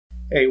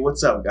Hey,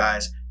 what's up,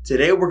 guys?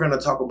 Today we're going to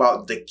talk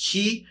about the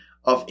key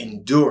of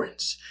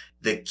endurance,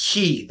 the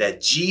key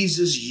that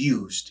Jesus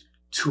used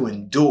to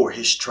endure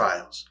his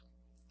trials.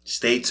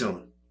 Stay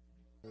tuned.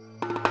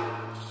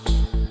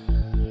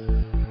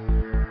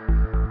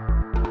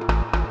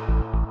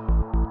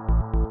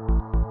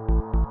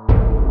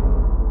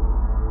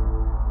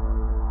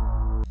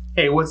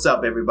 Hey, what's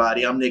up,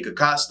 everybody? I'm Nick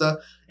Acosta,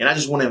 and I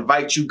just want to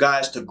invite you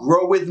guys to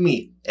grow with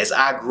me as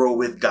I grow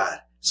with God.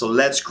 So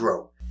let's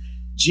grow.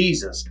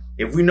 Jesus.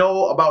 If we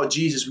know about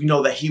Jesus, we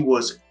know that he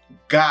was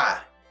God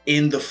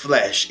in the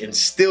flesh and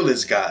still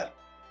is God.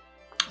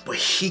 But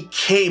he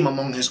came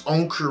among his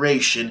own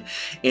creation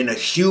in a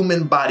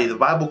human body. The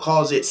Bible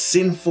calls it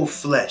sinful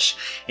flesh.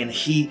 And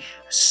he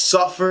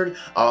suffered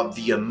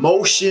the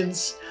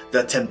emotions,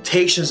 the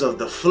temptations of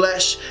the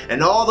flesh,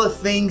 and all the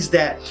things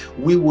that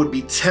we would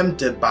be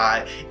tempted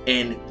by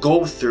and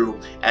go through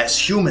as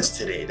humans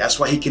today. That's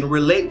why he can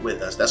relate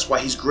with us. That's why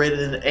he's greater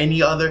than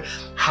any other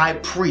high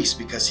priest,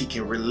 because he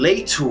can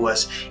relate to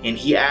us, and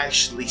he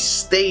actually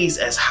stays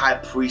as high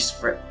priest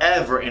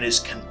forever and is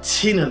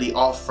continually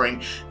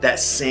offering that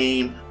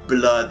same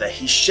blood that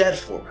he shed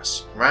for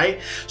us, right?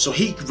 So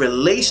he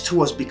relates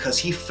to us because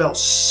he felt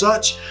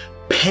such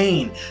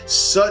pain,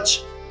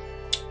 such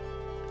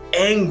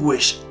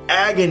anguish,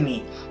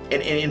 agony,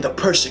 and the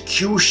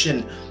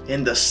persecution,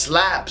 and the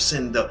slaps,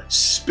 and the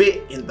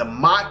spit, and the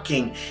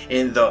mocking,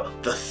 and the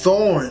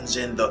thorns,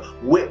 and the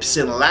whips,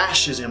 and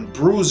lashes, and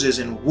bruises,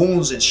 and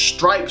wounds, and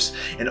stripes,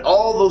 and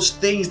all those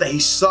things that he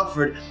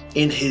suffered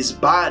in his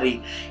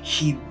body.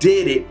 He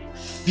did it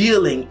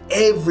feeling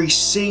every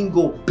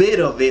single bit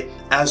of it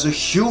as a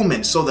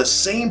human. So the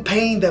same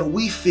pain that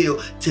we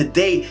feel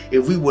today,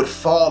 if we would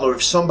fall or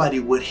if somebody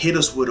would hit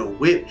us with a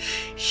whip,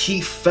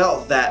 he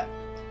felt that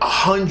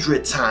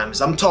 100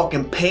 times. I'm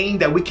talking pain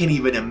that we can't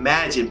even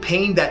imagine,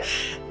 pain that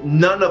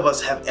none of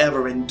us have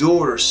ever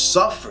endured or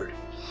suffered.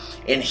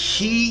 And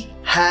he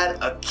had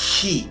a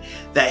key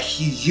that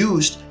he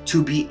used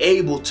to be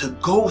able to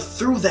go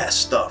through that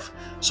stuff.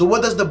 So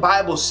what does the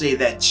Bible say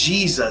that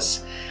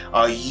Jesus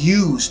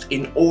used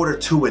in order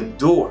to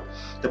endure?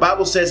 The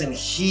Bible says in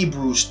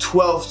Hebrews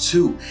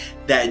 12:2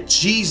 that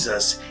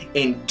Jesus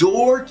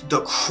endured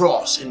the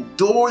cross,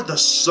 endured the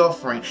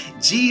suffering.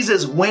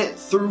 Jesus went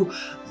through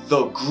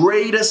the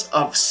greatest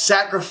of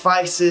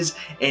sacrifices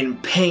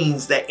and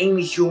pains that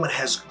any human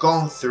has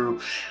gone through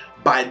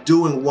by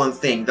doing one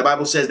thing. The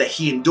Bible says that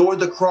he endured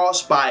the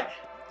cross by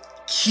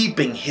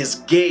keeping his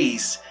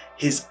gaze,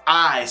 his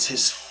eyes,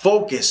 his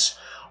focus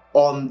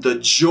on the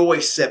joy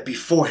set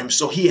before him.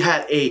 So he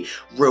had a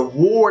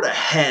reward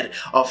ahead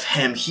of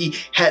him. He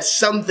had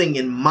something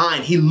in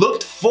mind. He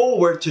looked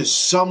forward to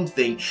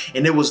something,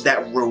 and it was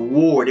that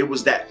reward. It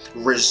was that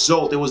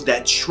result. It was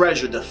that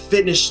treasure, the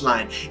finish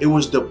line. It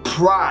was the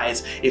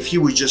prize if he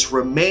would just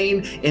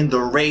remain in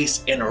the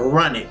race and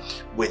run it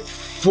with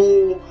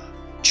full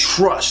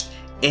trust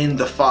in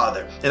the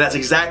Father. And that's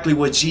exactly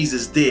what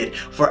Jesus did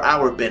for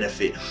our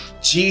benefit.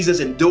 Jesus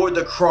endured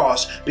the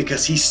cross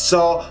because he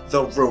saw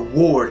the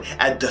reward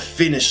at the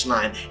finish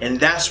line, and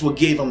that's what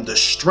gave him the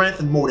strength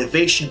and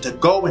motivation to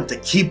go and to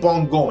keep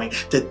on going,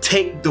 to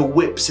take the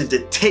whips and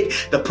to take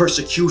the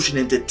persecution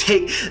and to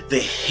take the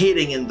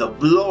hitting and the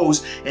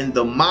blows and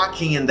the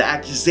mocking and the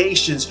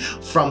accusations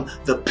from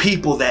the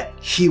people that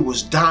he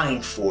was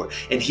dying for.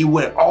 And he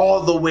went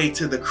all the way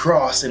to the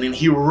cross, and then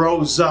he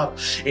rose up,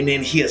 and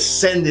then he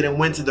ascended and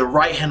went to the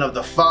right hand of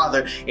the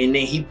Father, and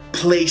then he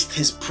placed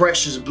his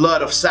precious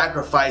blood of sacrifice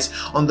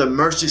on the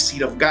mercy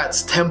seat of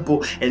God's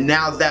temple, and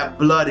now that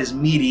blood is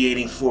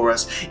mediating for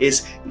us,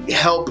 is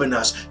helping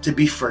us to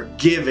be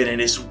forgiven,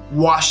 and is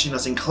washing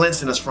us and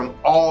cleansing us from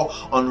all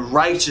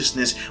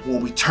unrighteousness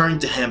when we turn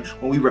to him,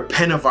 when we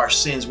repent of our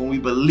sins, when we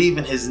believe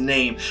in his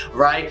name,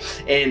 right?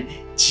 And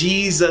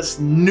Jesus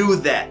knew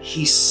that.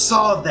 He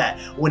saw that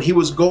when he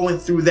was going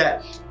through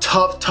that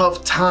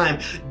tough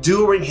time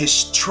during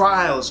his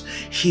trials.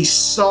 He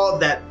saw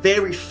that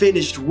very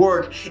finished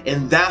work,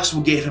 and that's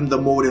what gave him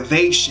the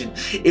motivation.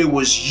 It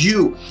was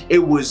you, it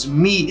was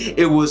me,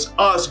 it was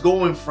us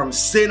going from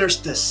sinners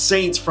to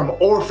saints, from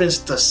orphans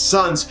to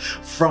sons,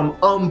 from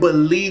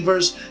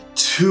unbelievers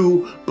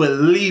to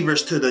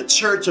believers, to the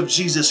church of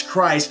Jesus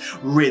Christ,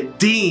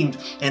 redeemed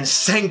and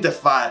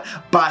sanctified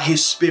by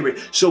his Spirit.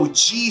 So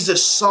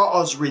Jesus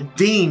saw us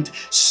redeemed,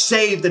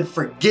 saved, and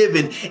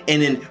forgiven,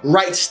 and in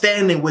right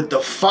standing with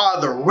the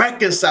Father,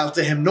 reconciled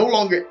to him, no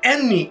longer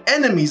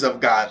enemies of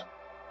God.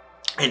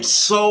 And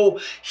so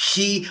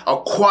he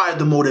acquired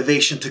the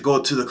motivation to go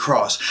to the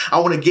cross. I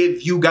want to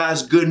give you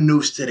guys good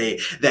news today,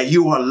 that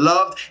you are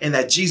loved and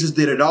that Jesus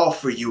did it all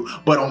for you.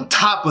 But on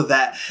top of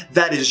that,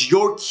 that is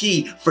your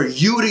key for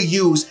you to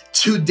use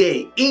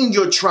today in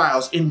your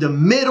trials, in the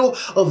middle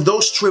of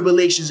those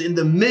tribulations, in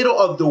the middle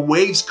of the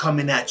waves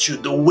coming at you,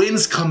 the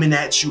winds coming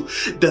at you,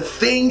 the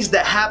things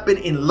that happen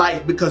in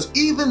life. Because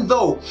even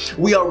though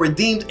we are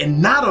redeemed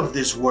and not of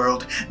this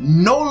world,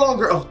 no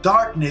longer of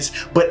darkness,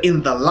 but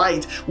in the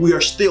light, we are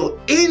are still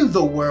in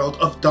the world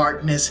of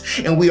darkness,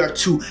 and we are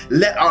to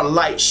let our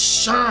light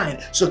shine.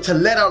 So to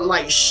let our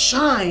light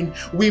shine,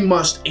 we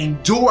must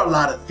endure a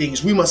lot of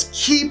things. We must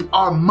keep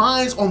our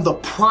minds on the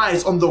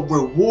prize, on the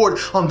reward,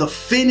 on the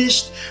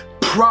finished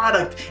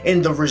product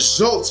and the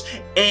results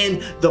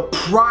and the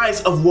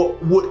prize of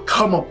what would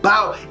come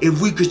about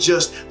if we could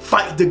just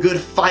fight the good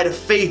fight of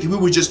faith, if we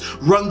would just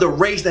run the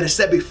race that is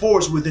set before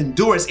us with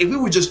endurance, if we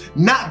would just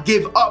not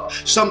give up.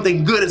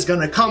 Something good is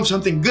gonna come,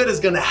 something good is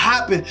gonna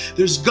happen.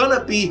 There's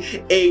gonna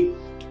be a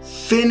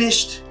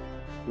finished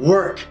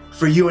work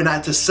for you and I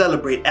to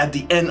celebrate at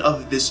the end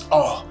of this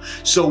all.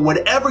 So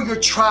whatever your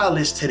trial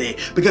is today,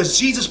 because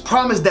Jesus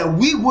promised that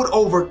we would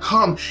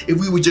overcome if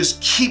we would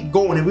just keep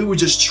going, if we would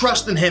just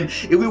trust in Him,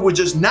 if we would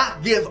just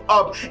not give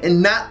up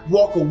and not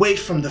walk away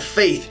from the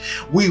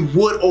faith, we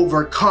would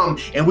overcome,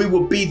 and we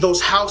will be those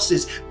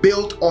houses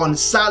built on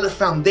solid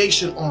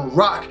foundation, on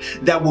rock,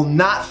 that will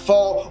not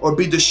fall or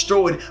be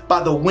destroyed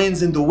by the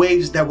winds and the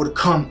waves that would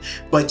come.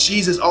 But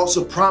Jesus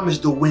also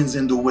promised the winds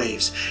and the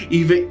waves.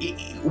 Even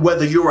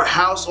whether you're a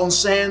house on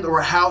sand or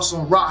a house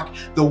on rock,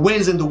 the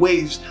winds and the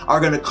waves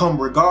are going to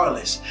come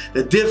regardless.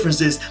 The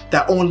difference is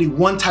that only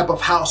one type of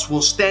house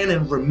will stand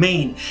and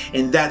remain,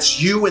 and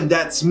that's you and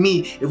that's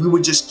me. If we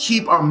would just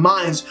keep our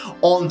minds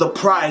on the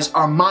prize,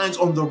 our minds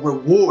on the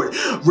reward,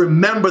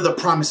 remember the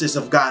promises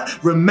of God,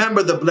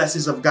 remember the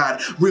blessings of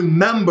God,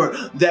 remember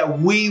that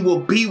we will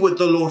be with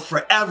the Lord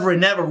forever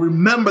and ever.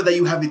 Remember that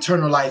you have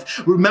eternal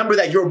life. Remember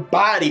that your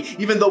body,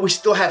 even though we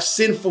still have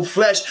sinful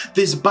flesh,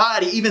 this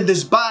body, even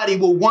this body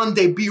will one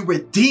day be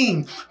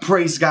redeemed.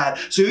 Praise God.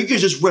 So you can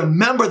just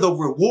remember the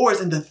rewards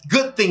and the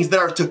good things that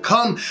are to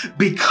come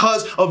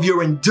because of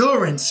your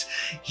endurance.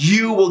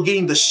 You will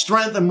gain the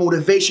strength and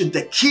motivation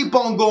to keep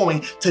on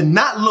going, to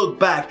not look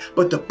back,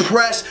 but to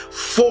press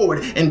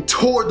forward and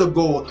toward the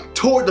goal,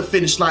 toward the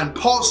finish line.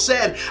 Paul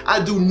said,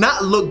 I do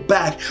not look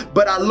back,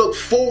 but I look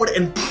forward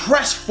and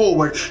press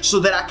forward so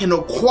that I can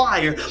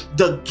acquire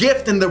the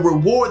gift and the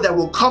reward that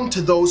will come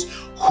to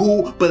those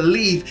who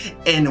believe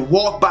and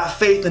walk by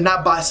faith and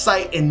not by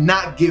sight and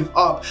not give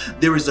up.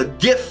 There is a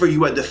gift for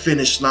you at the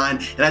finish line,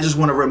 and I just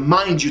want to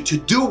remind you to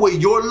do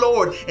what your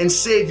Lord and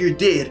Savior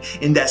did,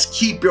 and that's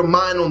keep your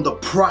mind on the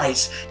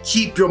prize,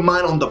 keep your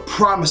mind on the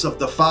promise of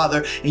the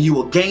Father, and you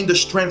will gain the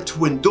strength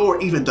to endure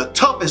even the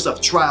toughest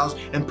of trials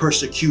and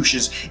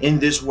persecutions in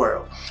this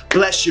world.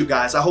 Bless you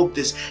guys. I hope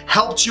this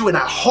helped you, and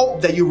I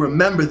hope that you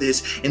remember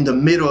this in the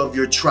middle of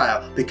your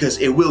trial, because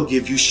it will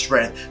give you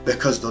strength,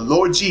 because the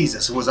Lord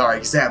Jesus was our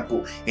example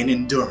in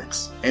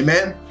endurance.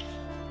 Amen.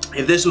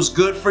 If this was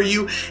good for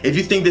you, if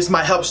you think this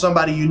might help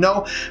somebody you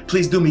know,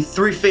 please do me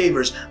 3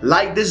 favors.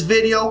 Like this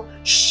video,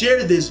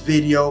 share this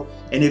video,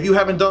 and if you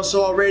haven't done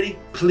so already,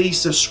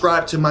 please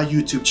subscribe to my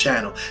YouTube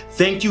channel.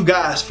 Thank you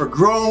guys for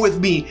growing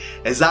with me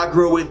as I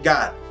grow with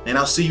God, and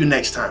I'll see you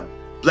next time.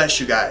 Bless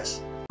you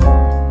guys.